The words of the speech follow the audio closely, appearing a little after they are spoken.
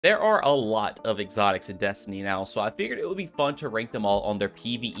There are a lot of exotics in Destiny now, so I figured it would be fun to rank them all on their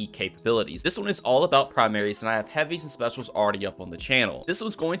PvE capabilities. This one is all about primaries, and I have heavies and specials already up on the channel. This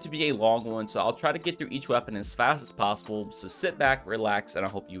one's going to be a long one, so I'll try to get through each weapon as fast as possible, so sit back, relax, and I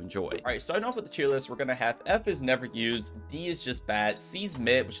hope you enjoy. Alright, starting off with the tier list, we're going to have F is never used, D is just bad, C's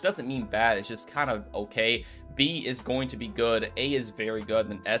mid, which doesn't mean bad, it's just kind of okay. B is going to be good, A is very good,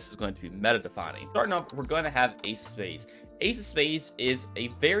 and then S is going to be meta-defining. Starting off, we're going to have Ace of Spades. Ace of Spades is a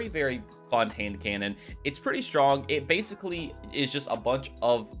very, very fun hand cannon. It's pretty strong. It basically is just a bunch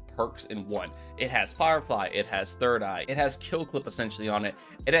of perks in one. It has Firefly, it has Third Eye, it has Kill Clip essentially on it.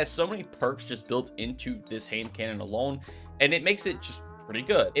 It has so many perks just built into this hand cannon alone, and it makes it just pretty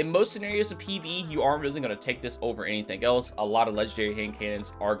good. In most scenarios of PvE, you aren't really going to take this over anything else. A lot of legendary hand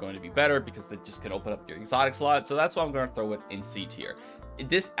cannons are going to be better because they just can open up your exotic slot, so that's why I'm going to throw it in C tier.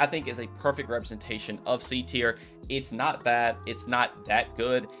 This, I think, is a perfect representation of C tier. It's not bad, it's not that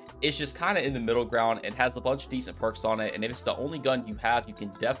good, it's just kind of in the middle ground. It has a bunch of decent perks on it, and if it's the only gun you have, you can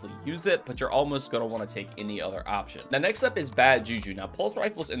definitely use it, but you're almost going to want to take any other option. Now, next up is Bad Juju. Now, pulse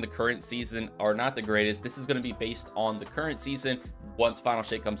rifles in the current season are not the greatest. This is going to be based on the current season. Once Final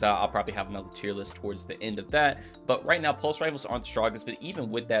Shake comes out, I'll probably have another tier list towards the end of that, but right now, pulse rifles aren't the strongest, but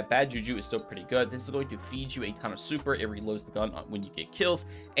even with that, Bad Juju is still pretty good. This is going to feed you a ton of super. It reloads the gun when you get kills,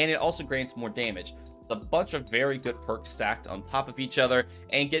 and it also grants more damage. A bunch of very good perks stacked on top of each other,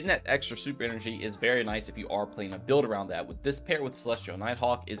 and getting that extra super energy is very nice if you are playing a build around that. With this pair with Celestial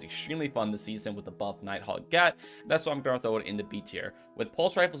Nighthawk is extremely fun this season with the buff Nighthawk gat. That's why I'm going to throw it in the B tier. With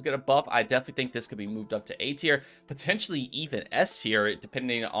pulse rifles get a buff, I definitely think this could be moved up to A tier, potentially even S tier,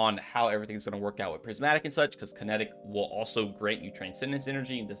 depending on how everything's going to work out with prismatic and such, because kinetic will also grant you transcendence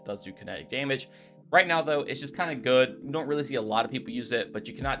energy, and this does do kinetic damage. Right now, though, it's just kind of good. You don't really see a lot of people use it, but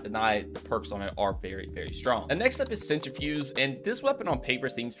you cannot deny the perks on it are very, very strong. And next up is Centrafuse, and this weapon on paper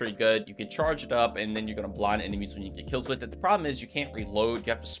seems pretty good. You can charge it up, and then you're going to blind enemies when you get kills with it. The problem is you can't reload.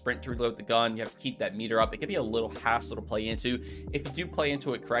 You have to sprint to reload the gun. You have to keep that meter up. It can be a little hassle to play into. If you do play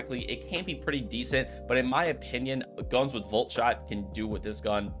into it correctly, it can be pretty decent, but in my opinion, guns with Volt Shot can do what this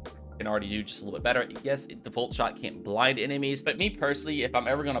gun can already do just a little bit better. Yes, the Volt Shot can't blind enemies, but me personally, if I'm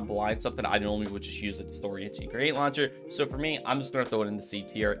ever going to blind something, I normally would just use the Story Entity Grenade Launcher. So for me, I'm just going to throw it in the C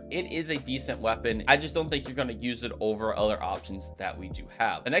tier. It is a decent weapon. I just don't think you're going to use it over other options that we do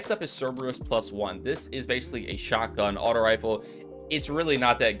have. The next up is Cerberus +1. This is basically a shotgun auto rifle. It's really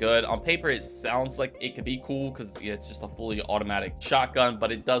not that good. On paper, it sounds like it could be cool because it's just a fully automatic shotgun,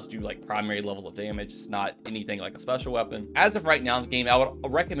 but it does do like primary levels of damage. It's not anything like a special weapon. As of right now in the game, I would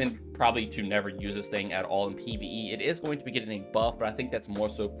recommend probably to never use this thing at all in PvE. It is going to be getting a buff, but I think that's more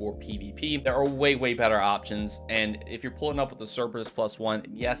so for PvP. There are way, way better options, and if you're pulling up with the Cerberus +1,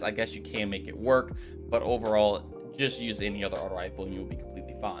 yes, I guess you can make it work, but overall, just use any other auto rifle and you'll be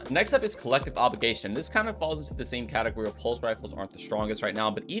completely fine. Next up is Collective Obligation. This kind of falls into the same category of pulse rifles aren't the strongest right now,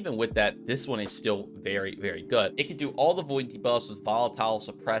 but even with that, this one is still very, very good. It can do all the void debuffs with Volatile,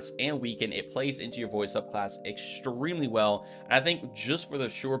 Suppress, and Weaken. It plays into your void subclass extremely well, and I think just for the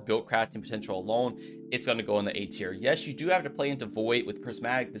sure build crafting potential alone, it's going to go in the A tier. Yes, you do have to play into Void. With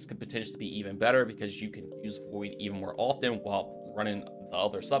Prismatic, this could potentially be even better because you can use Void even more often while running the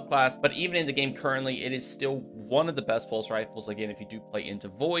other subclass. But even in the game currently, it is still one of the best pulse rifles, again, if you do play into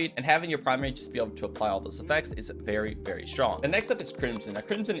Void, and having your primary just be able to apply all those effects is very, very strong. The next up is Crimson. Now,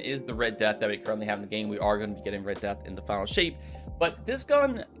 Crimson is the Red Death that we currently have in the game. We are going to be getting Red Death in the final shape, but this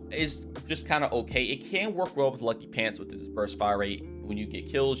gun is just kind of okay. It can work well with Lucky Pants with its burst fire rate. When you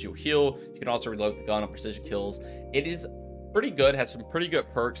get kills, you'll heal. You can also reload the gun on precision kills. It is pretty good, has some pretty good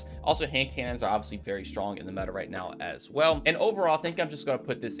perks. Also, hand cannons are obviously very strong in the meta right now as well. And overall, I think I'm just going to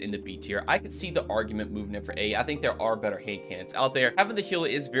put this in the B tier. I could see the argument moving it for A. I think there are better hand cannons out there. Having the heal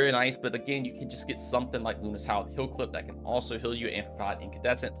is very nice, but again, you can just get something like Luna's Howl with Heal Clip that can also heal you, amplified,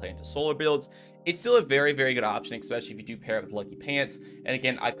 incandescent, play into solar builds. It's still a very, very good option, especially if you do pair it with Lucky Pants. And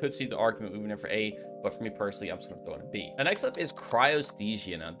again, I could see the argument moving it for A, but for me personally, I'm just going to throw it in B. The next up is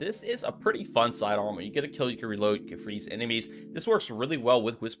Cryosthesia. Now, this is a pretty fun sidearm. When you get a kill, you can reload, you can freeze enemies. This works really well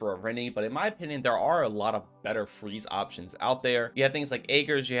with Whisper of Rennie, but in my opinion, there are a lot of better freeze options out there. You have things like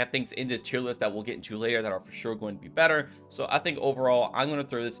Aegers, you have things in this tier list that we'll get into later that are for sure going to be better. So I think overall, I'm going to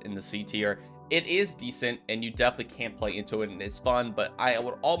throw this in the C tier. It is decent, and you definitely can play into it, and it's fun, but I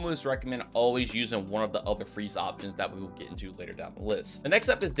would almost recommend always using one of the other freeze options that we will get into later down the list. The next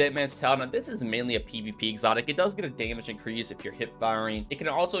up is Dead Man's Tell. Now, this is mainly a PvP exotic. It does get a damage increase if you're hip firing. It can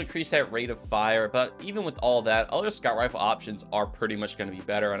also increase that rate of fire, but even with all that, other scout rifle options are pretty much going to be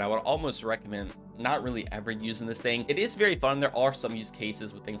better, and I would almost recommend not really ever using this thing. It is very fun. There are some use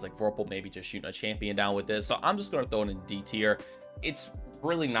cases with things like Vorpal, maybe just shooting a champion down with this, so I'm just going to throw it in D tier. It's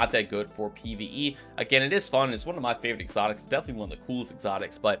really not that good for PvE. Again, it is fun. It's one of my favorite exotics. It's definitely one of the coolest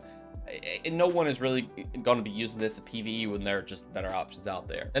exotics, but no one is really going to be using this at PvE when there are just better options out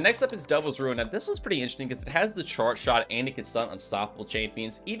there. And next up is Devil's Ruin. Now, this was pretty interesting because it has the charge shot and it can stun unstoppable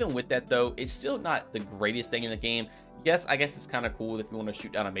champions. Even with that, though, it's still not the greatest thing in the game. Yes, I guess it's kind of cool if you want to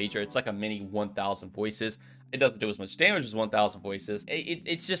shoot down a major. It's like a mini 1,000 voices. It doesn't do as much damage as 1,000 voices.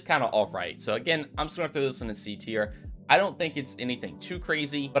 It's just kind of alright. So again, I'm just going to throw this in the C tier. I don't think it's anything too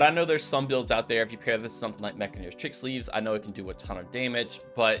crazy, but I know there's some builds out there. If you pair this with something like Mechaneer's Trick Sleeves, I know it can do a ton of damage,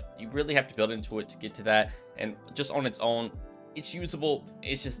 but you really have to build into it to get to that. And just on its own, it's usable.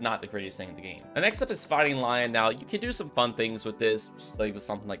 It's just not the greatest thing in the game. The next up is Fighting Lion. Now, you can do some fun things with this, like with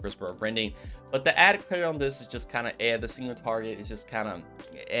something like Whisper of Rending, but the added clear on this is just kind of the single target is just kind of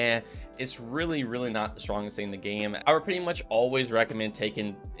it's really not the strongest thing in the game. I would pretty much always recommend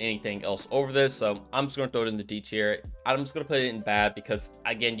taking anything else over this, so I'm just going to throw it in the D tier. I'm just going to put it in bad because,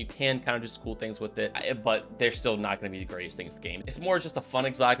 again, you can kind of do some cool things with it, but they're still not going to be the greatest things in the game. It's more just a fun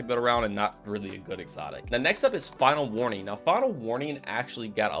exotic to build around and not really a good exotic. The next up is Final Warning. Now, Final Warning actually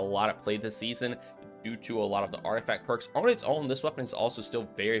got a lot of play this season due to a lot of the artifact perks. On its own, this weapon is also still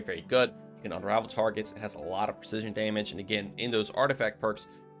very good. You can unravel targets. It has a lot of precision damage, and again, in those artifact perks,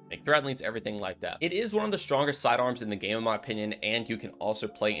 make threat leads, everything like that. It is one of the strongest sidearms in the game, in my opinion, and you can also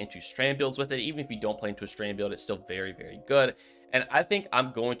play into strand builds with it. Even if you don't play into a strand build, it's still very good. And I think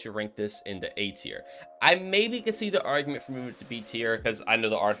I'm going to rank this in the A tier. I maybe could see the argument for moving it to B tier because I know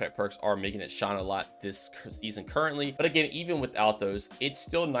the artifact perks are making it shine a lot this season currently. But again, even without those, it's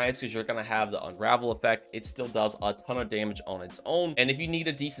still nice because you're going to have the unravel effect. It still does a ton of damage on its own. And if you need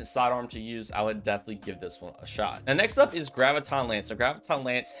a decent sidearm to use, I would definitely give this one a shot. Now, next up is Graviton Lance. So Graviton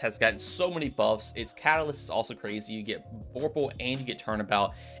Lance has gotten so many buffs. Its catalyst is also crazy. You get Vorpal and you get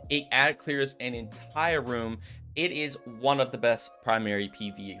Turnabout. It clears an entire room. It is one of the best primary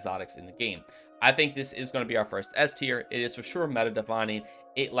PvE exotics in the game. I think this is going to be our first S tier. It is for sure meta defining.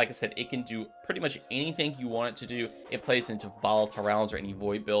 It, like I said, it can do pretty much anything you want it to do. It plays into volatile rounds or any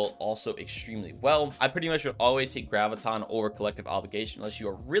void build also extremely well. I pretty much would always take Graviton over Collective Obligation unless you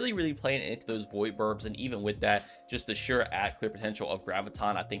are really playing into those void burbs, and even with that, just the sheer clear potential of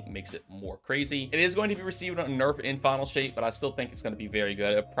Graviton I think makes it more crazy. It is going to be receiving a nerf in final shape, but I still think it's going to be very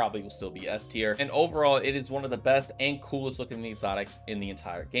good. It probably will still be S tier, and overall it is one of the best and coolest looking exotics in the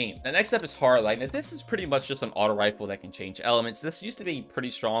entire game. The next up is Hardlight. Now this is pretty much just an auto rifle that can change elements. This used to be pretty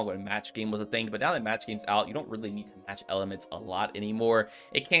strong when match game was a thing, but now that match game's out, you don't really need to match elements a lot anymore.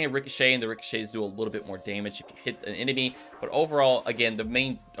 It can ricochet, and the ricochets do a little bit more damage if you hit an enemy, but overall, again, the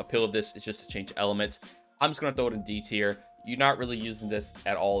main appeal of this is just to change elements. I'm just going to throw it in D tier. You're not really using this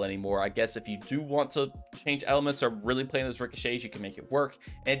at all anymore. I guess if you do want to change elements or really play those ricochets, you can make it work.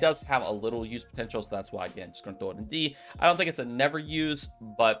 And it does have a little use potential, so that's why, again, just going to throw it in D. I don't think it's a never use,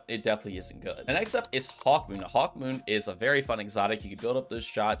 but it definitely isn't good. And next up is Hawkmoon. Now, Hawkmoon is a very fun exotic. You can build up those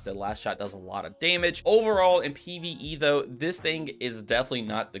shots. The last shot does a lot of damage. Overall, in PvE, though, this thing is definitely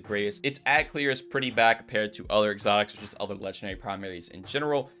not the greatest. Its ad clear is pretty bad compared to other exotics or just other legendary primaries in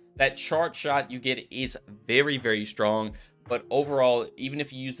general. That charge shot you get is very strong. But overall, even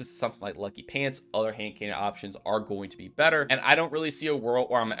if you use this as something like Lucky Pants, other hand cannon options are going to be better. And I don't really see a world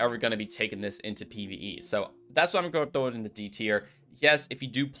where I'm ever going to be taking this into PvE. So that's why I'm going to throw it in the D tier. Yes, if you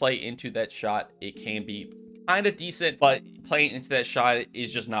do play into that shot, it can be kind of decent, but playing into that shot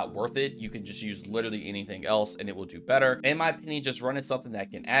is just not worth it. You can just use literally anything else and it will do better. In my opinion, just running something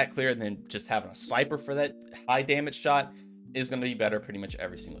that can ad clear and then just having a sniper for that high damage shot is going to be better pretty much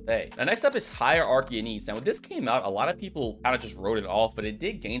every single day. Now, next up is Hierarchy and Ease. Now, when this came out, a lot of people kind of just wrote it off, but it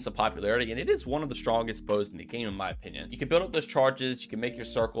did gain some popularity, and it is one of the strongest bows in the game, in my opinion. You can build up those charges, you can make your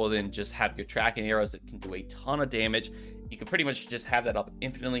circle, then just have your tracking arrows that can do a ton of damage. You can pretty much just have that up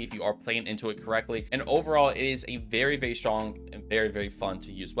infinitely if you are playing into it correctly. And overall, it is a very strong and very fun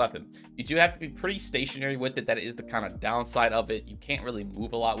to use weapon. You do have to be pretty stationary with it. That is the kind of downside of it. You can't really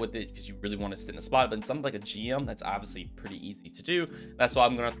move a lot with it because you really want to sit in a spot. But in something like a GM, that's obviously pretty easy to do. That's why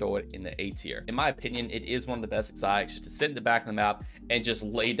I'm going to throw it in the A tier. In my opinion, it is one of the best exotics just to sit in the back of the map and just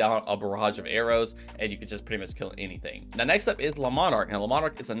lay down a barrage of arrows, and you can just pretty much kill anything. Now, next up is Monarque. Now,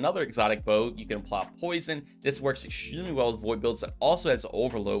 Monarque is another exotic bow. You can apply poison. This works extremely well with void builds. That also has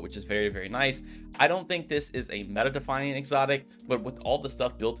overload, which is very nice. I don't think this is a meta defining exotic, but with all the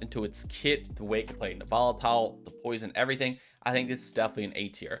stuff built into its kit, the way it can play into volatile, the poison, everything, I think this is definitely an A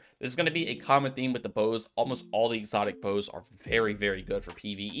tier. This is going to be a common theme with the bows. Almost all the exotic bows are very good for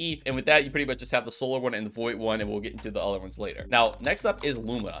PvE. And with that, you pretty much just have the solar one and the void one, and we'll get into the other ones later. Now, next up is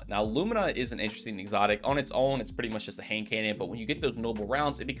Lumina. Now, Lumina is an interesting exotic. On its own, it's pretty much just a hand cannon, but when you get those noble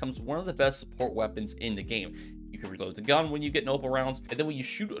rounds, it becomes one of the best support weapons in the game. You can reload the gun when you get noble rounds, and then when you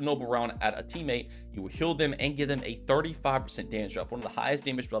shoot a noble round at a teammate, you will heal them and give them a 35% damage buff, one of the highest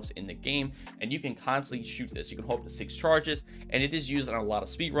damage buffs in the game. And you can constantly shoot this. You can hold up to 6 charges, and it is used on a lot of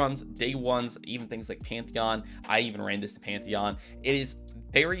speed runs, day ones, even things like Pantheon. I even ran this to Pantheon. It is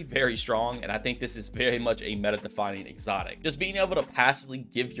very, very strong, and I think this is very much a meta-defining exotic. Just being able to passively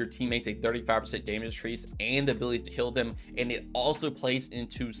give your teammates a 35% damage increase and the ability to heal them, and it also plays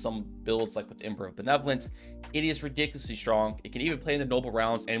into some builds like with Ember of Benevolence. It is ridiculously strong. It can even play in the noble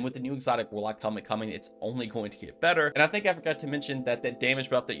rounds, and with the new exotic Warlock helmet coming, it's only going to get better. And I think I forgot to mention that that damage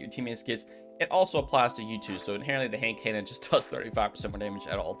buff that your teammates gets, it also applies to you too. So inherently the hand cannon just does 35% more damage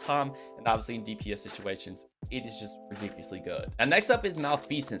at all time, and obviously in DPS situations, it is just ridiculously good. And next up is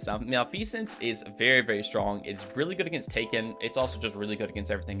Malfeceanse. Now, Malfeceanse is very, very strong. It's really good against Taken. It's also just really good against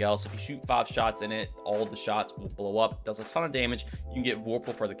everything else. If you shoot 5 shots in it, all the shots will blow up. It does a ton of damage. You can get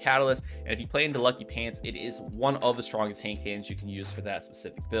Vorpal for the Catalyst, and if you play into Lucky Pants, it is one of the strongest hand cannons you can use for that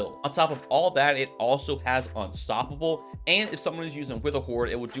specific build. On top of all that, it also has Unstoppable, and if someone is using Wither Horde,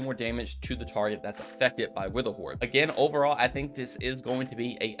 it will do more damage to the target that's affected by Wither Horde. Again, overall, I think this is going to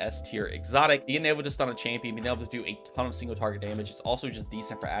be a S tier exotic. Being able to stun a champion, being able to do a ton of single target damage, it's also just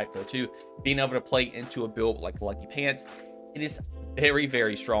decent for ad clear too. Being able to play into a build like Lucky Pants, it is very,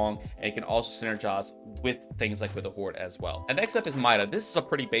 very strong, and it can also synergize with things like Wither Horde as well. And next up is MIDA. This is a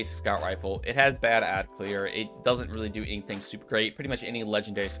pretty basic scout rifle. It has bad ad clear. It doesn't really do anything super great. Pretty much any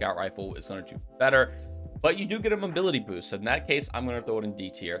legendary scout rifle is going to do better, but you do get a mobility boost. So in that case, I'm going to throw it in D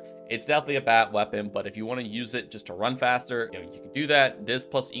tier. It's definitely a bad weapon, but if you want to use it just to run faster, you can do that. This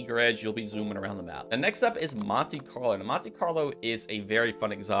plus Eager Edge, you'll be zooming around the map. And next up is Monte Carlo. Now, Monte Carlo is a very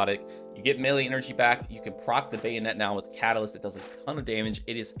fun exotic. You get melee energy back. You can proc the bayonet now with Catalyst that does a ton of damage.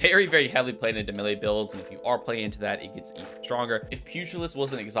 It is very, very heavily played into melee builds, and if you are playing into that, it gets even stronger. If Pugilist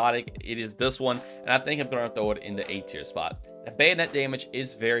was an exotic, it is this one, and I think I'm going to throw it in the A tier spot. The bayonet damage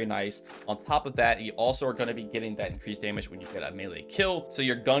is very nice. On top of that, you also are going to be getting that increased damage when you get a melee kill. So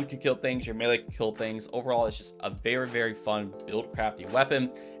your gun can kill things, your melee can kill things. Overall, it's just a very, very fun build crafty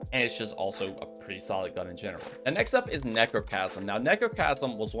weapon, and it's just also a pretty solid gun in general. And next up is Necrochasm. Now,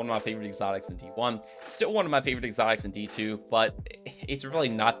 Necrochasm was one of my favorite exotics in D1. Still one of my favorite exotics in D2, but it's really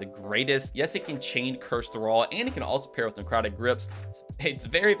not the greatest. Yes, it can chain Curse Thrall, and it can also pair with Necrotic Grips. It's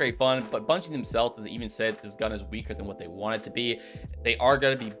very, very fun, but Bungie themselves has even said this gun is weaker than what they want it to be. They are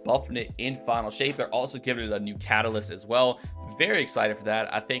going to be buffing it in final shape. They're also giving it a new catalyst as well. Very excited for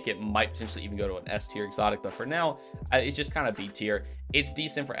that. I think it might potentially even go to an S tier exotic, but for now, it's just kind of B tier. It's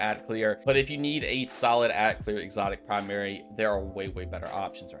decent for ad clear, but if you need a solid ad clear exotic primary, there are way, way better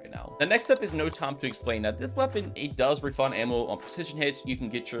options right now. The next up is No Time to Explain. Now, this weapon, it does refund ammo on precision hits. You can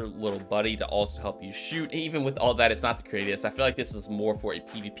get your little buddy to also help you shoot. Even with all that, it's not the greatest. I feel like this is more for a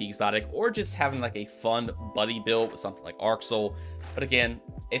PvP exotic or just having like a fun buddy build with something like Arc Soul. But again,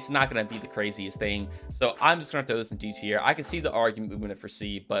 it's not going to be the craziest thing. So I'm just going to throw this in D tier. I can see the argument moving it for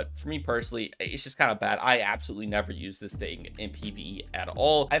C, but for me personally, it's just kind of bad. I absolutely never use this thing in PvE at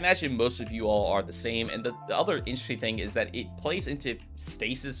all. I imagine most of you all are the same. And the other interesting thing is that it plays into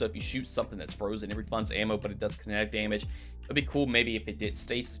stasis. So if you shoot something that's frozen, it refunds ammo, but it does kinetic damage. It'd be cool maybe if it did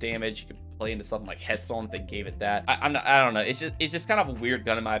stasis damage. You could play into something like Headstone if they gave it that. I don't know. It's just kind of a weird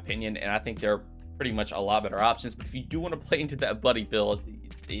gun in my opinion, and I think they're pretty much a lot better options. But if you do want to play into that buddy build,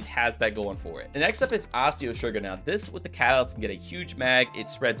 it has that going for it. And next up is Osteo Striga. Now, this with the catalyst can get a huge mag. It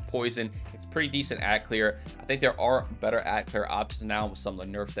spreads poison. It's pretty decent ad clear. I think there are better ad clear options now with some of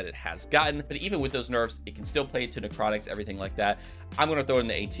the nerfs that it has gotten. But even with those nerfs, it can still play into necrotics, everything like that. I'm going to throw it in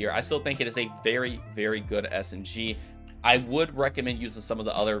the A tier. I still think it is a very, very good SMG. I would recommend using some of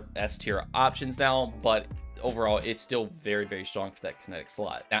the other S tier options now, but overall, it's still very, very strong for that kinetic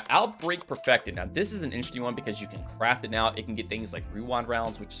slot. Now, Outbreak Perfected. Now, this is an interesting one because you can craft it now. It can get things like rewind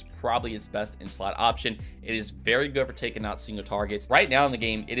rounds, which is probably its best in slot option. It is very good for taking out single targets. Right now in the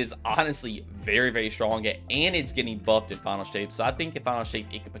game, it is honestly very, very strong, and it's getting buffed in final shape. So I think in final shape,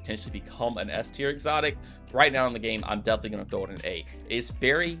 it could potentially become an S tier exotic. Right now in the game, I'm definitely going to throw it in A. It's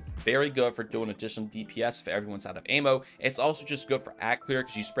very, very good for doing additional DPS for everyone's out of ammo. It's also just good for ad clear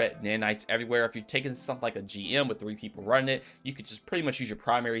because you spread nanites everywhere. If you're taking something like a GM with 3 people running it, you could just pretty much use your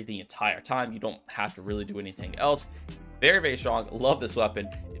primary the entire time. You don't have to really do anything else. Very, very strong. Love this weapon.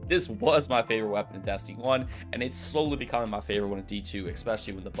 This was my favorite weapon in Destiny 1, and it's slowly becoming my favorite one in D2,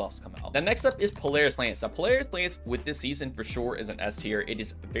 especially when the buffs come out. Now, next up is Polaris Lance. Now, Polaris Lance with this season for sure is an S tier. It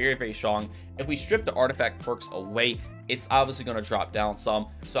is very, very strong. If we strip the artifact perks away, it's obviously going to drop down some.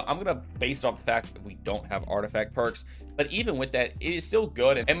 So I'm going to base it off the fact that we don't have artifact perks. But even with that, it is still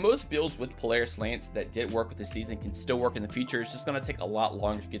good. And most builds with Polaris Lance that did work with this season can still work in the future. It's just going to take a lot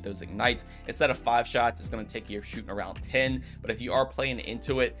longer to get those ignites. Instead of 5 shots, it's going to take you shooting around 10. But if you are playing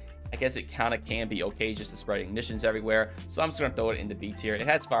into it, I guess it kind of can be okay just to spread ignitions everywhere. So I'm just going to throw it into B tier. It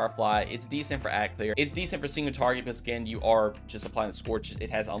has Firefly. It's decent for ad clear. It's decent for single target because, again, you are just applying the Scorch.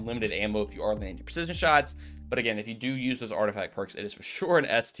 It has unlimited ammo if you are landing precision shots. But again, if you do use those artifact perks, it is for sure an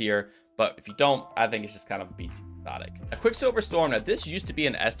S tier. But if you don't, I think it's just kind of a B tier exotic. A Quicksilver Storm. Now, this used to be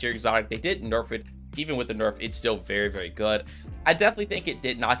an S tier exotic. They did nerf it. Even with the nerf, it's still very, very good. I definitely think it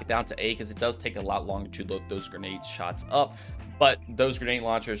did knock it down to A because it does take a lot longer to load those grenade shots up. But those grenade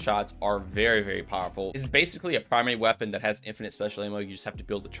launcher shots are very, very powerful. It's basically a primary weapon that has infinite special ammo. You just have to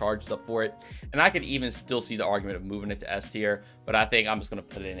build the charges up for it. And I could even still see the argument of moving it to S tier, but I think I'm just going to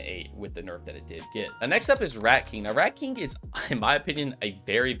put it in A with the nerf that it did get. Now, next up is Rat King. Now, Rat King is, in my opinion, a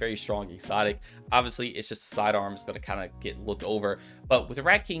very, very strong exotic. Obviously, it's just a sidearm. It's going to kind of get looked over. But with the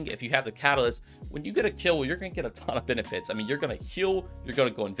Rat King, if you have the Catalyst, when you get a kill, you're going to get a ton of benefits. I mean, you're going to heal. You're going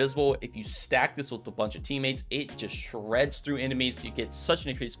to go invisible. If you stack this with a bunch of teammates, it just shreds through enemies. You get such an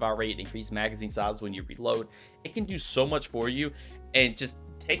increased fire rate, increased magazine size when you reload. It can do so much for you. And just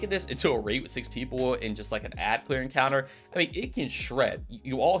taking this into a raid with 6 people in just like an ad clear encounter, I mean, it can shred.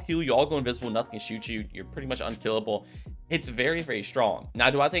 You all heal. You all go invisible. Nothing can shoot you. You're pretty much unkillable. It's very, very strong. Now,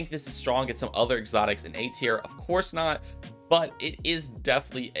 do I think this is strong as some other exotics in A tier? Of course not. But it is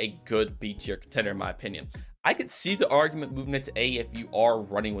definitely a good B tier contender in my opinion. I could see the argument moving it to A if you are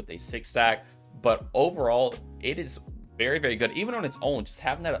running with a 6 stack, but overall it is very, very good. Even on its own, just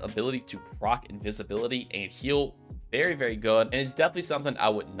having that ability to proc invisibility and heal, very, very good. And it's definitely something I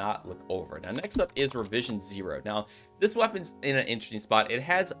would not look over. Now, next up is Revision 0. Now, this weapon's in an interesting spot. It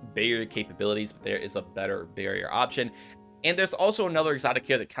has barrier capabilities, but there is a better barrier option. And there's also another exotic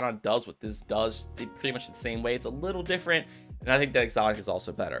here that kind of does what this does pretty much the same way. It's a little different, and I think that exotic is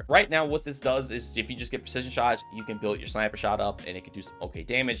also better. Right now, what this does is if you just get precision shots, you can build your sniper shot up, and it can do some okay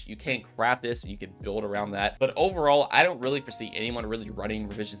damage. You can craft this, and you can build around that. But overall, I don't really foresee anyone really running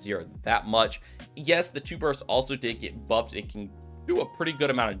Revision 0 that much. Yes, the 2 bursts also did get buffed. It can do a pretty good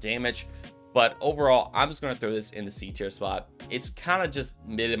amount of damage. But overall, I'm just going to throw this in the C tier spot. It's kind of just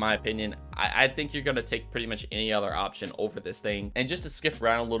mid in my opinion. I think you're going to take pretty much any other option over this thing. And just to skip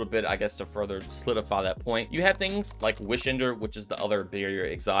around a little bit, I guess to further solidify that point, you have things like Wishender, which is the other barrier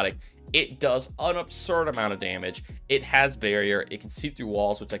exotic. It does an absurd amount of damage. It has barrier. It can see through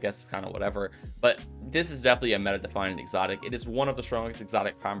walls, which I guess is kind of whatever. But this is definitely a meta-defining exotic. It is one of the strongest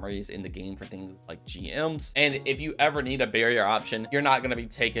exotic primaries in the game for things like GMs. And if you ever need a barrier option, you're not going to be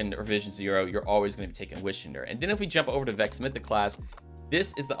taking Revision 0. You're always going to be taking Wishender. And then if we jump over to Vex Mthoclast,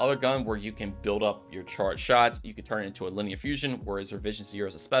 this is the other gun where you can build up your charged shots. You can turn it into a linear fusion, whereas Revision 0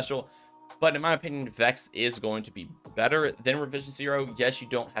 is a special. But in my opinion, Vex is going to be better than Revision 0. Yes, you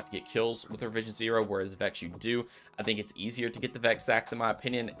don't have to get kills with Revision 0, whereas Vex you do. I think it's easier to get the Vex stacks in my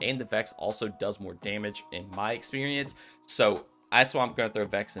opinion, and the Vex also does more damage in my experience. So that's why I'm going to throw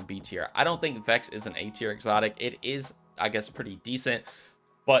Vex in B tier. I don't think Vex is an A tier exotic. It is, I guess, pretty decent,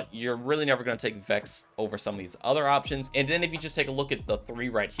 but you're really never going to take Vex over some of these other options. And then if you just take a look at the 3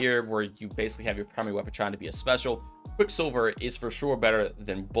 right here, where you basically have your primary weapon trying to be a special, Quicksilver is for sure better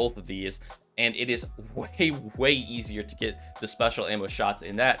than both of these, and it is way easier to get the special ammo shots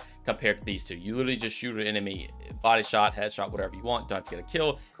in that compared to these two. You literally just shoot an enemy, body shot, headshot, whatever you want, don't have to get a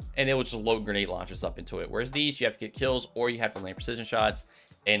kill, and it will just load grenade launchers up into it. Whereas these, you have to get kills or you have to land precision shots,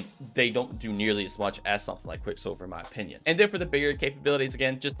 and they don't do nearly as much as something like Quicksilver in my opinion. And then for the barrier capabilities,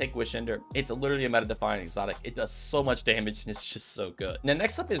 again, just take Wishender. It's literally a meta-defining exotic. It does so much damage and it's just so good. Now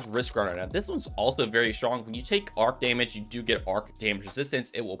next up is Riskrunner. Now this one's also very strong. When you take arc damage, you do get arc damage resistance.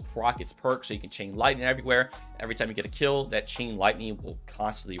 It will proc its perk, so you can chain lightning everywhere. Every time you get a kill, that chain lightning will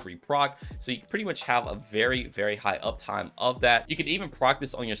constantly re-proc, so you can pretty much have a very high uptime of that. You can even proc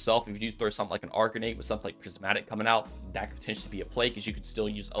this on yourself if you do throw something like an arc grenade with something like prismatic coming out. That could potentially be a play because you could still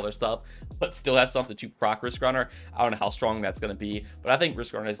use other stuff but still have something to proc Riskrunner. I don't know how strong that's going to be, but I think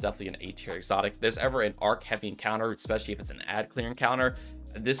Riskrunner is definitely an A tier exotic. If there's ever an arc heavy encounter, especially if it's an ad clear encounter,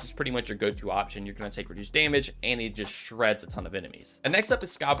 this is pretty much your go-to option. You're going to take reduced damage and it just shreds a ton of enemies. And next up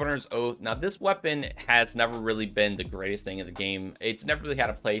is Skyburners Oath. Now this weapon has never really been the greatest thing in the game. It's never really had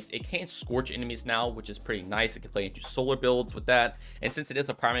a place. It can scorch enemies now, which is pretty nice. It can play into solar builds with that, and since it is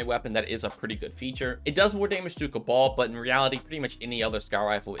a primary weapon, that is a pretty good feature. It does more damage to a Cabal, but in reality pretty much any other scout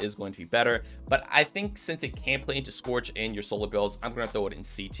rifle is going to be better. But I think since it can play into scorch and your solar builds, I'm going to throw it in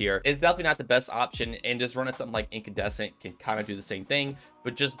C tier. It's definitely not the best option, and just running something like Incandescent can kind of do the same thing.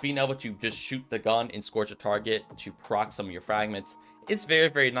 But just being able to just shoot the gun and scorch a target to proc some of your fragments, it's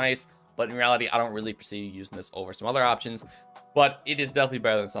very nice. but in reality, I don't really foresee you using this over some other options. But it is definitely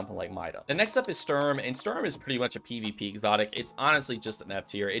better than something like MIDA. The next up is Sturm, and Sturm is pretty much a PvP exotic. It's honestly just an F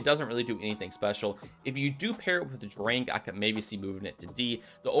tier. It doesn't really do anything special. If you do pair it with the Drink, I could maybe see moving it to D.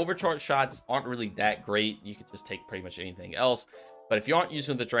 The overcharge shots aren't really that great. You could just take pretty much anything else. But if you aren't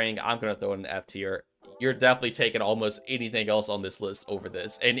using the Drink, I'm going to throw it in the F tier. You're definitely taking almost anything else on this list over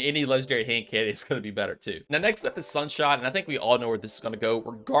this, and any legendary hand cannon is going to be better too. Now next up is Sunshot, and I think we all know where this is going to go.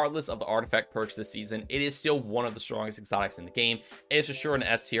 Regardless of the artifact perks this season, it is still one of the strongest exotics in the game. It's for sure an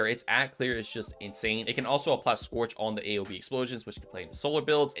S tier. Its ad clear is just insane. It can also apply Scorch on the AoB explosions, which can play into solar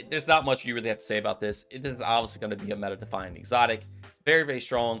builds. There's not much you really have to say about this. This is obviously going to be a meta defining exotic. Very, very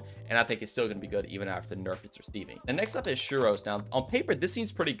strong, and I think it's still going to be good even after the nerf it's receiving. And next up is Suros. Now, on paper, this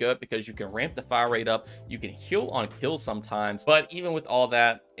seems pretty good because you can ramp the fire rate up, you can heal on kills sometimes, but even with all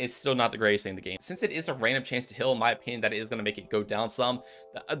that, it's still not the greatest thing in the game. Since it is a random chance to heal, in my opinion, that is going to make it go down some.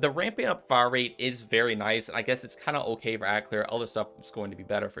 The ramping up fire rate is very nice, and I guess it's kind of okay for ad clear. Other stuff is going to be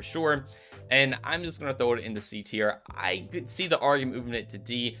better for sure, and I'm just going to throw it in the C tier. I could see the argument moving it to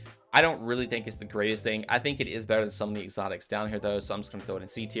D. I don't really think it's the greatest thing. I think it is better than some of the exotics down here though, so I'm just going to throw it in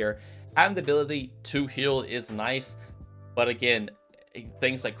C tier. Having the ability to heal is nice, but again,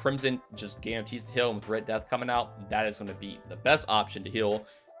 things like Crimson just guarantees the heal, and with Red Death coming out, that is going to be the best option to heal.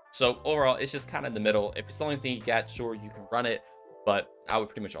 So overall, it's just kind of in the middle. If it's the only thing you got, sure, you can run it, but I would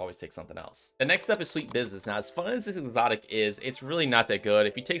pretty much always take something else. The next up is Sweet Business. Now, as fun as this exotic is, it's really not that good.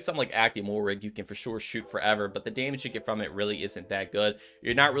 If you take something like Active Mulrig, you can for sure shoot forever, but the damage you get from it really isn't that good.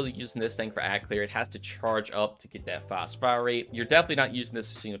 You're not really using this thing for ad clear. It has to charge up to get that fast fire rate. You're definitely not using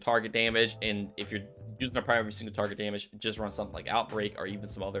this for single target damage, and if you're using a primary single target damage, just run something like Outbreak or even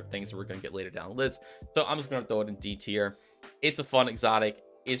some other things that we're going to get later down the list. So I'm just going to throw it in D tier. It's a fun exotic.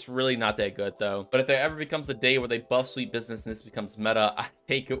 It's really not that good though. But if there ever becomes a day where they buff Sweet Business and this becomes meta, I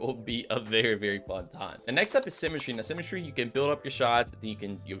think it will be a very, very fun time. And next up is Symmetry. Now Symmetry, you can build up your shots,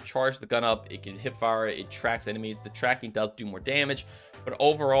 then you charge the gun up, it can hip fire, it tracks enemies. The tracking does do more damage, but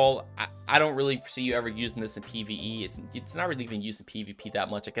overall, I don't really see you ever using this in PvE. It's not really even used in PvP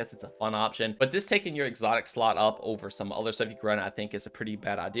that much. I guess it's a fun option, but this taking your exotic slot up over some other stuff you can run, I think is a pretty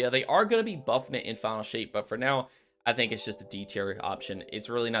bad idea. They are going to be buffing it in Final Shape, but for now, I think it's just a D tier option. It's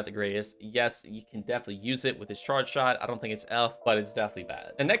really not the greatest. Yes, you can definitely use it with his charge shot. I don't think it's F, but it's definitely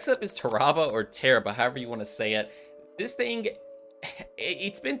bad. And next up is Tarrabah or Tarrabah, however you want to say it. This thing,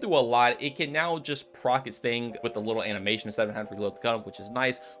 it's been through a lot. It can now just proc its thing with a little animation instead of having to reload the gun, which is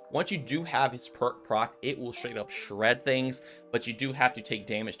nice. Once you do have his perk proc, it will straight up shred things, but you do have to take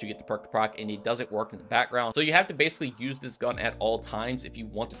damage to get the perk to proc, and it doesn't work in the background. So you have to basically use this gun at all times if you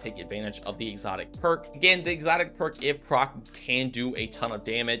want to take advantage of the exotic perk. Again, the exotic perk, if proc, can do a ton of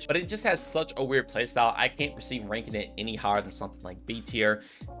damage, but it just has such a weird playstyle. I can't foresee ranking it any higher than something like B tier.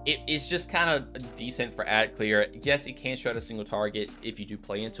 It is just kind of decent for ad clear. Yes, it can shred a single target if you do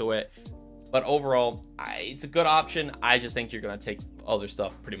play into it, but overall, it's a good option. I just think you're going to take other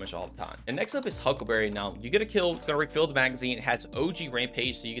stuff pretty much all the time. And next up is Huckleberry. Now, you get a kill, it's going to refill the magazine. It has OG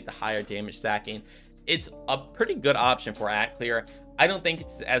Rampage, so you get the higher damage stacking. It's a pretty good option for ad clear. I don't think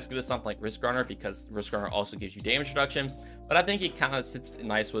it's as good as something like Riskrunner, because Riskrunner also gives you damage reduction, but I think it kind of sits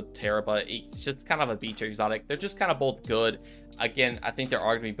nice with Tarrabah. It's just kind of a B tier exotic. They're just kind of both good. Again, I think there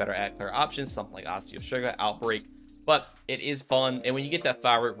are going to be better ad clear options, something like Osteo Striga, Outbreak, but it is fun, and when you get that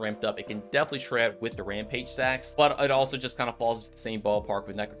fire rate ramped up, it can definitely shred with the rampage stacks, but it also just kind of falls into the same ballpark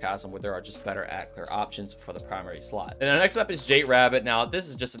with Necrochasm, where there are just better ad clear options for the primary slot. And then next up is Jade Rabbit. Now this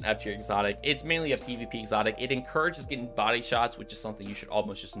is just an F tier exotic. It's mainly a PvP exotic. It encourages getting body shots, which is something you should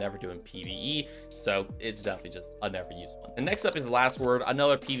almost just never do in PvE, so it's definitely just a never used one. And next up is Last Word,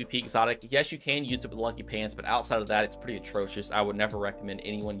 another PvP exotic. Yes, you can use it with Lucky Pants, but outside of that, it's pretty atrocious. I would never recommend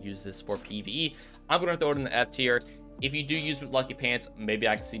anyone use this for PvE. I'm going to throw it in the F tier. If you do use with Lucky Pants, maybe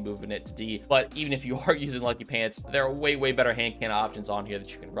I can see moving it to D. But even if you are using Lucky Pants, there are way, way better hand cannon options on here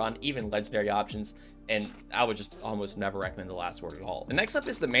that you can run, even legendary options. And I would just almost never recommend the Last Word at all. The next up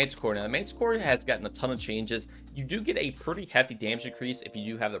is the Manticore. Now, the Manticore has gotten a ton of changes. You do get a pretty hefty damage increase if you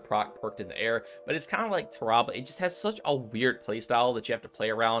do have the proc perked in the air, but it's kind of like Tarrabah. It just has such a weird playstyle that you have to play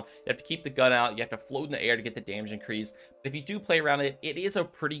around. You have to keep the gun out. You have to float in the air to get the damage increase. But if you do play around it, it is a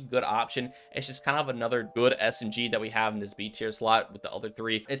pretty good option. It's just kind of another good SMG that we have in this B tier slot with the other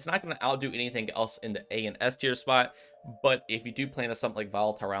three. It's not going to outdo anything else in the A and S tier spot, but if you do play into something like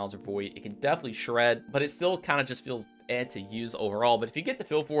Volatile Rounds or Void, it can definitely shred, but it still kind of just feels to use overall. But if you get the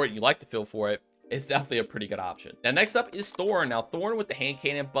feel for it, you like the feel for it, is definitely a pretty good option. Now, next up is Thorn. Now, Thorn with the hand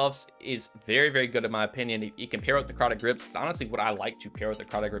cannon buffs is very, very good in my opinion. You can pair with Necrotic Grips. It's honestly what I like to pair with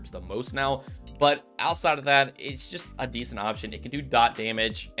Necrotic Grips the most now. But outside of that, it's just a decent option. It can do dot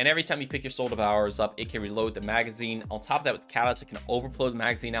damage, and every time you pick your Soul Devourers up, it can reload the magazine. On top of that, with Catalyst, it can overflow the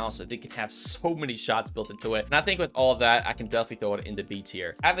magazine now, so they can have so many shots built into it. And I think with all of that, I can definitely throw it into B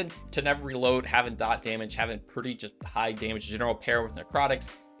tier. Having to never reload, having dot damage, having pretty just high damage general pair with Necrotics,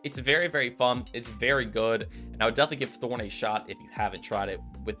 it's very, very fun. It's very good, and I would definitely give Thorn a shot if you haven't tried it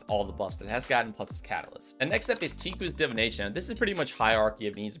with all the buffs that it has gotten, plus its Catalyst. And next up is Tiku's Divination. This is pretty much hierarchy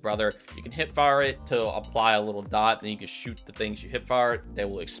of needs, brother. You can hip fire it to apply a little dot, then you can shoot the things you hip fire. They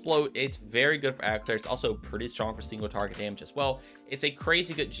will explode. It's very good for ad clear. It's also pretty strong for single target damage as well. It's a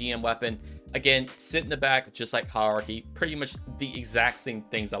crazy good GM weapon. Again, sit in the back just like hierarchy. Pretty much the exact same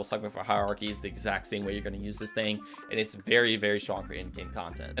things I was talking about for hierarchy is the exact same way you're going to use this thing, and it's very, very strong for in-game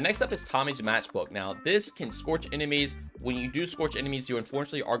content. And next up is Tommy's Matchbook. Now, this can scorch enemies. When you do scorch enemies, you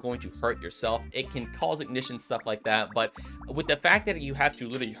unfortunately are going to hurt yourself. It can cause ignition, stuff like that, but with the fact that you have to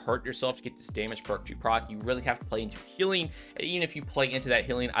literally hurt yourself to get this damage perk to proc, you really have to play into healing. And even if you play into that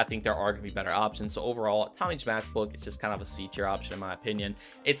healing, I think there are going to be better options. So overall, Tommy's Matchbook is just kind of a C tier option in my opinion.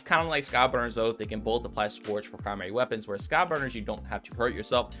 It's kind of like Skyburners Oath. They can both apply Scorch for primary weapons, whereas Skyburners, you don't have to hurt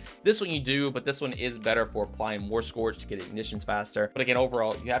yourself. This one you do, but this one is better for applying more Scorch to get ignitions faster. But again,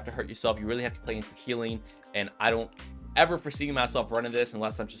 overall, you have to hurt yourself. You really have to play into healing, and I don't ever foresee myself running this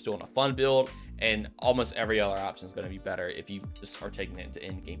unless I'm just doing a fun build, and almost every other option is going to be better if you just are taking it into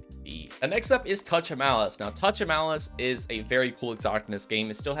in-game PvE. And next up is Touch of Malice. Now, Touch of Malice is a very cool exotic in this game.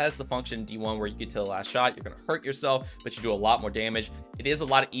 It still has the function D1 where you get to the last shot, you're going to hurt yourself, but you do a lot more damage. It is a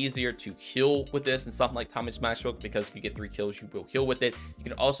lot easier to heal with this than something like Tommy's Matchbook, because if you get 3 kills, you will heal with it. You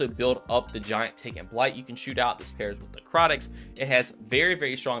can also build up the giant Take and Blight you can shoot out. This pairs with Necrotics. It has very,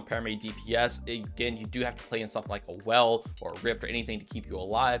 very strong primary DPS. Again, you do have to play in something like a Well or a Rift or anything to keep you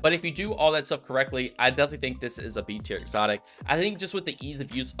alive. But if you do all that stuff correctly, I definitely think this is a B tier exotic. I think just with the ease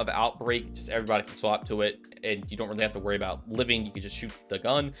of use of Outbreak, just everybody can swap to it, and you don't really have to worry about living. You can just shoot the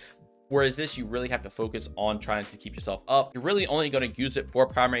gun. Whereas this, you really have to focus on trying to keep yourself up. You're really only going to use it for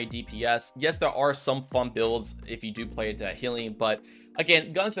primary DPS. Yes, there are some fun builds if you do play into healing, but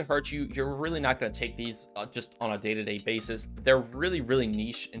again, guns that hurt you, you're really not going to take these just on a day-to-day basis. They're really, really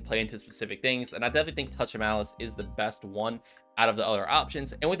niche and play into specific things, and I definitely think Touch of Malice is the best one out of the other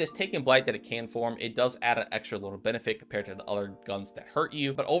options. And with this Take and Blight that it can form, it does add an extra little benefit compared to the other guns that hurt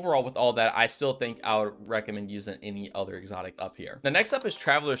you. But overall, with all that, I still think I would recommend using any other exotic up here. Now, next up is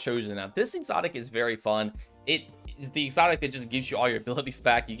Traveler Chosen. Now, this exotic is very fun. It is the exotic that just gives you all your abilities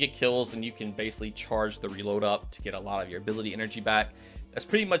back. You get kills, and you can basically charge the reload up to get a lot of your ability energy back. That's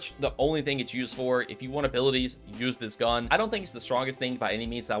pretty much the only thing it's used for. If you want abilities, use this gun. I don't think it's the strongest thing by any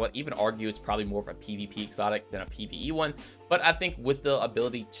means. I would even argue it's probably more of a PvP exotic than a PvE one. But I think with the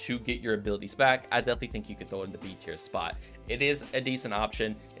ability to get your abilities back, I definitely think you could throw it in the B tier spot. It is a decent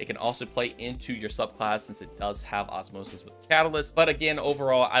option. It can also play into your subclass since it does have Osmosis with Catalyst. But again,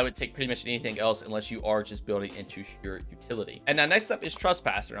 overall, I would take pretty much anything else unless you are just building into your utility. And now next up is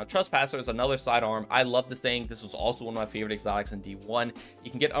Trespasser. Now, Trespasser is another sidearm. I love this thing. This was also one of my favorite exotics in D1.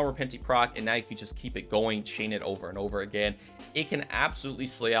 You can get Unrepentant proc, and now you can just keep it going, chain it over and over again. It can absolutely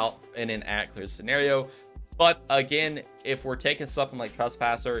slay out in an ad clear scenario. But again, if we're taking something like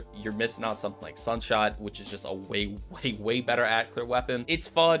Trespasser, you're missing out something like Sunshot, which is just a way better ad clear weapon. It's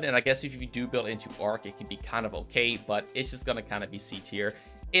fun, and I guess if you do build into Arc, it can be kind of okay, but it's just gonna kind of be C tier.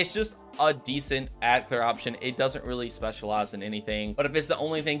 It's just a decent ad clear option. It doesn't really specialize in anything, but if it's the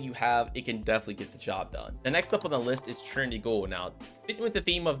only thing you have, it can definitely get the job done. The next up on the list is Trinity Ghoul. Now, fitting with the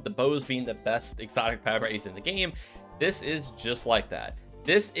theme of the bows being the best exotic primaries in the game, this is just like that.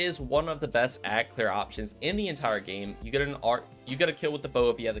 This is one of the best ad clear options in the entire game. You get an arc, you get a kill with the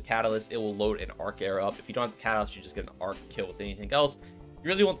bow. If you have the Catalyst, it will load an arc arrow up. If you don't have the Catalyst, you just get an arc kill with anything else. You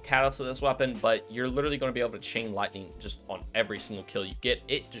really want the Catalyst with this weapon, but you're literally going to be able to chain lightning just on every single kill you get.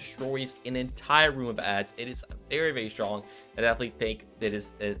 It destroys an entire room of ads. It is very strong. I definitely think that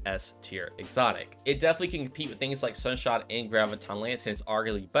is an S tier exotic. It definitely can compete with things like Sunshot and Graviton Lance, and it's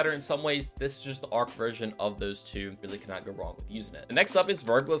arguably better in some ways. This is just the arc version of those two. Really cannot go wrong with using it. The next up is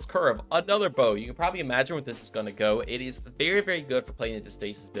Verglas Curve, another bow. You can probably imagine where this is going to go. It is very good for playing into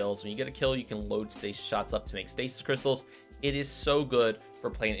stasis builds. When you get a kill, you can load stasis shots up to make stasis crystals. It is so good for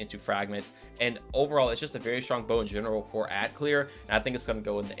playing into fragments, and overall it's just a very strong bow in general for ad clear, and I think it's going to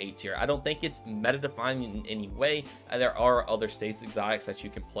go in the A tier. I don't think it's meta defining in any way. There are other stasis exotics that you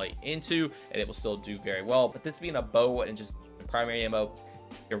can play into and it will still do very well, but this being a bow and just primary ammo,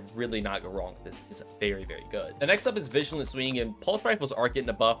 you're really not go wrong with this. It's very, very good. The next up is Vigilant Swing, and Pulse Rifles are getting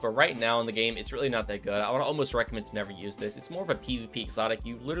a buff, but right now in the game, it's really not that good. I would almost recommend to never use this. It's more of a PvP exotic.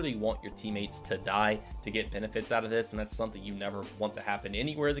 You literally want your teammates to die to get benefits out of this, and that's something you never want to happen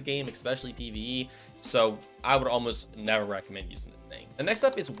anywhere in the game, especially PvE. So I would almost never recommend using this thing. The next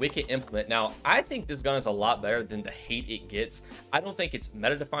up is Wicked Implement. Now, I think this gun is a lot better than the hate it gets. I don't think it's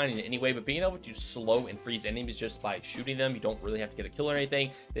meta defining in any way, but being able to slow and freeze enemies just by shooting them, you don't really have to get a kill or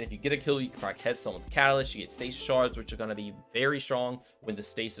anything. Then if you get a kill, you can probably head someone with Catalyst. You get stasis shards, which are going to be very strong when the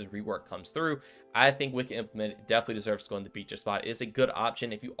stasis rework comes through. I think Wicked Implement definitely deserves to go in the beacher spot. It is a good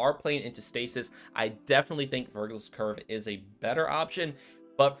option. If you are playing into stasis, I definitely think Verglas Curve is a better option.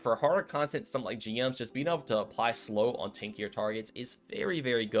 But for harder content, something like GMs, just being able to apply slow on tankier targets is very,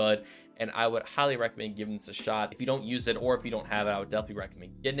 very good. And I would highly recommend giving this a shot. If you don't use it or if you don't have it, I would definitely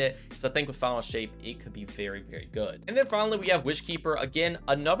recommend getting it. So I think with Final Shape, it could be very, very good. And then finally, we have Witchkeeper. Again,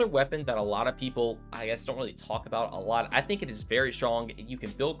 another weapon that a lot of people, I guess, don't really talk about a lot. I think it is very strong. You can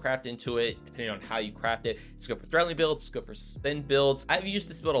build craft into it depending on how you craft it. It's good for threatening builds. It's good for spin builds. I've used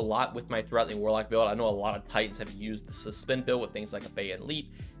this build a lot with my threatening Warlock build. I know a lot of Titans have used the suspend build with things like a Bay and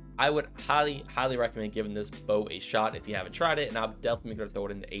Leap. I would highly, highly recommend giving this bow a shot if you haven't tried it, and I'm definitely going to throw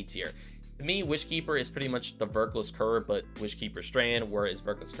it in the A tier. To me, Witchkeeper is pretty much the Verglas Curve, but Witchkeeper Strand, whereas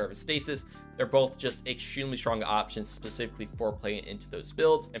Verglas Curve is Stasis. They're both just extremely strong options specifically for playing into those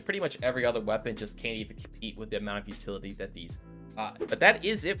builds, and pretty much every other weapon just can't even compete with the amount of utility that these but that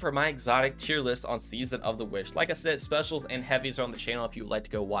is it for my exotic tier list on Season of the Witch. Like I said, specials and heavies are on the channel if you would like to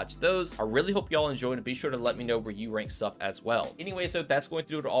go watch those. I really hope y'all enjoyed, and be sure to let me know where you rank stuff as well. Anyway, so that's going to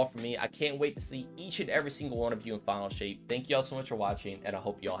do it all for me. I can't wait to see each and every single one of you in Final Shape. Thank you all so much for watching, and I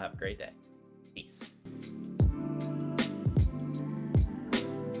hope you all have a great day. Peace.